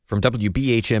From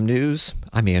WBHM News,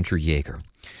 I'm Andrew Yeager.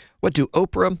 What do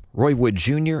Oprah, Roy Wood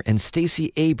Jr., and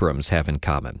Stacey Abrams have in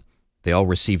common? They all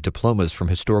received diplomas from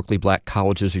historically black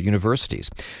colleges or universities.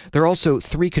 There are also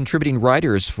 3 contributing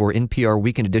writers for NPR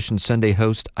Weekend Edition Sunday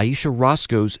host Ayesha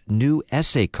Rascoe's new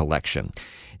essay collection.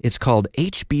 It's called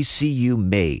HBCU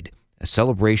Made, a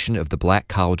celebration of the black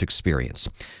college experience.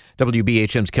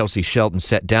 WBHM's Kelsey Shelton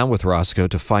sat down with Rascoe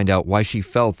to find out why she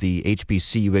felt the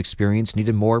HBCU experience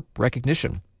needed more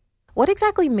recognition. What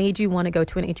exactly made you want to go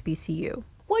to an HBCU?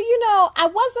 Well, I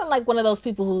wasn't like one of those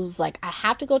people who's like, I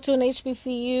have to go to an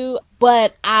HBCU,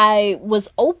 but I was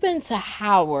open to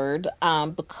Howard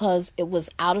because it was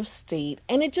out of state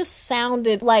and it just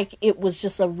sounded like it was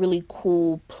just a really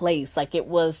cool place. Like it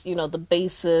was, the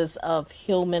basis of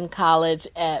Hillman College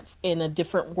in a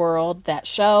Different World, that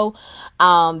show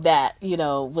that,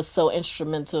 was so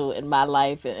instrumental in my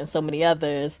life and so many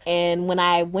others. And when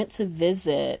I went to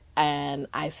visit, and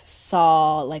I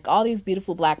saw like all these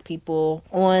beautiful black people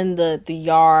on the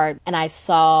yard, and I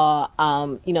saw,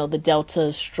 the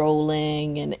Delta strolling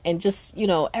and just,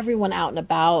 everyone out and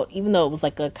about, even though it was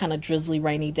like a kind of drizzly,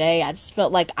 rainy day. I just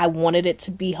felt like I wanted it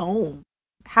to be home.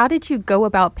 How did you go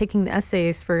about picking the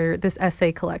essays for this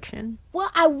essay collection?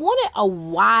 Well, I wanted a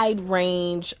wide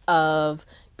range of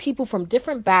people from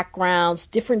different backgrounds,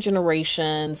 different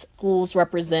generations, schools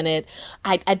represented.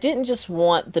 I didn't just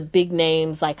want the big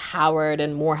names like Howard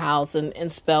and Morehouse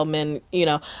and Spelman.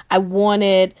 I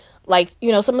wanted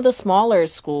some of the smaller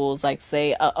schools, like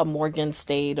say a Morgan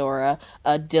State or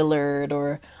a Dillard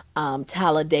or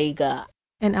Talladega.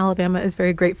 And Alabama is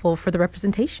very grateful for the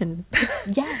representation.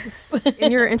 Yes.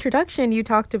 In your introduction, you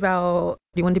talked about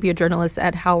you wanted to be a journalist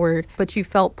at Howard, but you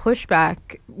felt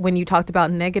pushback when you talked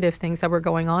about negative things that were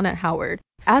going on at Howard.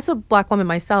 As a black woman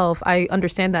myself, I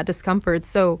understand that discomfort.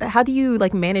 So how do you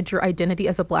manage your identity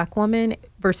as a black woman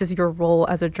versus your role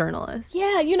as a journalist?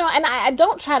 Yeah, and I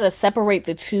don't try to separate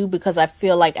the two because I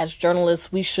feel like as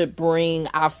journalists, we should bring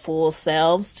our full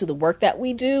selves to the work that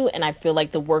we do. And I feel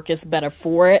like the work is better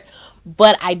for it.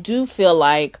 But I do feel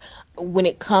like when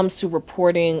it comes to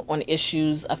reporting on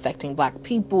issues affecting black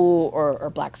people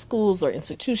or black schools or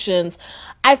institutions,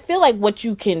 I feel like what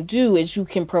you can do is you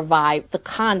can provide the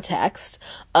context,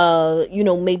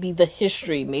 maybe the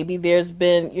history, maybe there's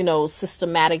been,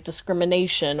 systematic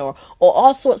discrimination or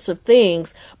all sorts of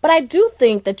things. But I do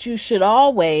think that you should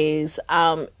always,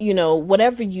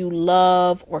 whatever you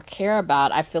love or care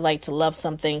about, I feel like to love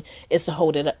something is to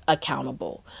hold it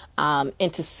accountable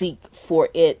and to seek for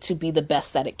it to be the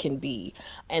best that it can be.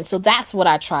 And so that's what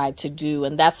I tried to do.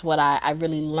 And that's what I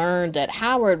really learned at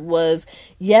Howard was,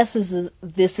 yes,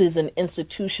 this is an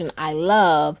institution I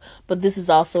love, but this is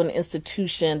also an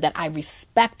institution that I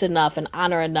respect enough and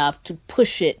honor enough to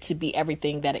push it to be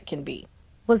everything that it can be.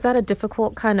 Was that a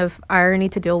difficult kind of irony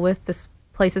to deal with? This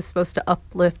place is supposed to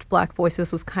uplift black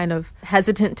voices, was kind of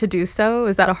hesitant to do so.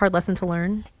 Is that a hard lesson to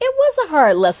learn? It was a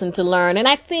hard lesson to learn. And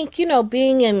I think,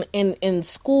 being in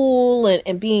school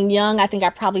and being young, I think I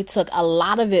probably took a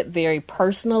lot of it very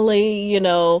personally,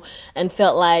 and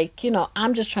felt like,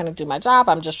 I'm just trying to do my job.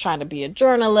 I'm just trying to be a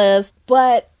journalist.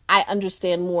 But I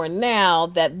understand more now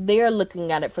that they're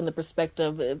looking at it from the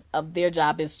perspective of their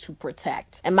job is to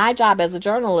protect. And my job as a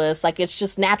journalist, it's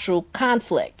just natural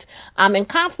conflict. And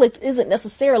conflict isn't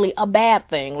necessarily a bad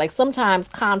thing. Sometimes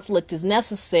conflict is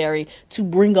necessary to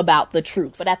bring about the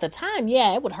truth. But at the time,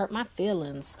 yeah, it would hurt my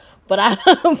feelings. But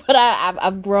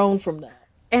I've grown from that.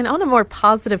 And on a more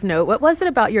positive note, what was it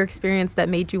about your experience that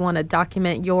made you want to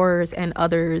document yours and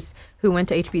others who went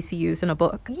to HBCUs in a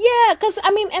book? Yeah, because,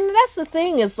 and that's the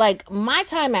thing is, my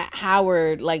time at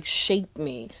Howard, shaped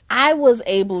me. I was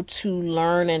able to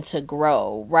learn and to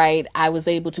grow, right? I was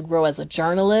able to grow as a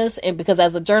journalist. And because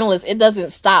as a journalist, it doesn't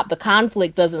stop. The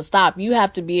conflict doesn't stop. You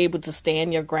have to be able to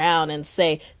stand your ground and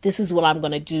say, this is what I'm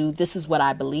going to do. This is what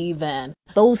I believe in.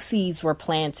 Those seeds were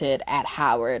planted at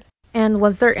Howard. And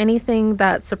was there anything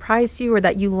that surprised you or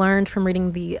that you learned from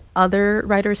reading the other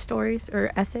writers' stories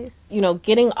or essays?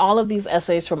 Getting all of these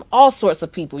essays from all sorts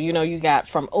of people. You got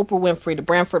from Oprah Winfrey to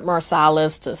Branford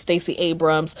Marsalis to Stacey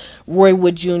Abrams, Roy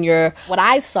Wood Jr. What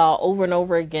I saw over and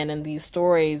over again in these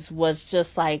stories was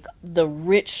just the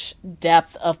rich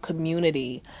depth of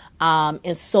community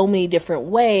in so many different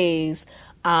ways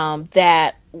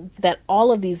that that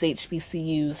all of these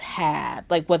HBCUs had,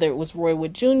 like whether it was Roy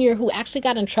Wood Jr., who actually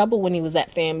got in trouble when he was at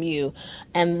FAMU,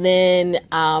 and then,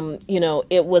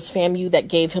 it was FAMU that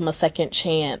gave him a second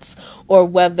chance, or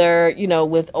whether,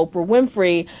 with Oprah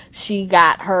Winfrey, she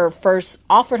got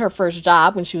offered her first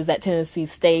job when she was at Tennessee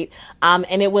State,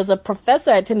 and it was a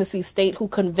professor at Tennessee State who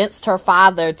convinced her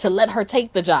father to let her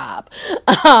take the job.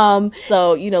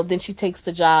 Then she takes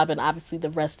the job, and obviously the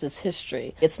rest is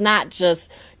history. It's not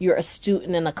just you're a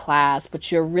student in a class,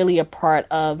 but you're really a part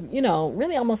of,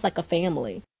 really almost like a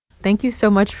family. Thank you so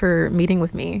much for meeting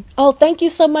with me. Oh, thank you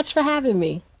so much for having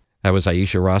me. That was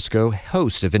Ayesha Rascoe,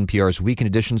 host of NPR's Weekend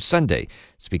Edition Sunday,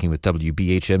 speaking with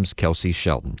WBHM's Kelsey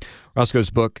Shelton. Rascoe's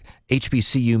book,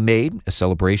 HBCU Made, A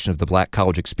Celebration of the Black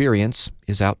College Experience,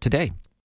 is out today.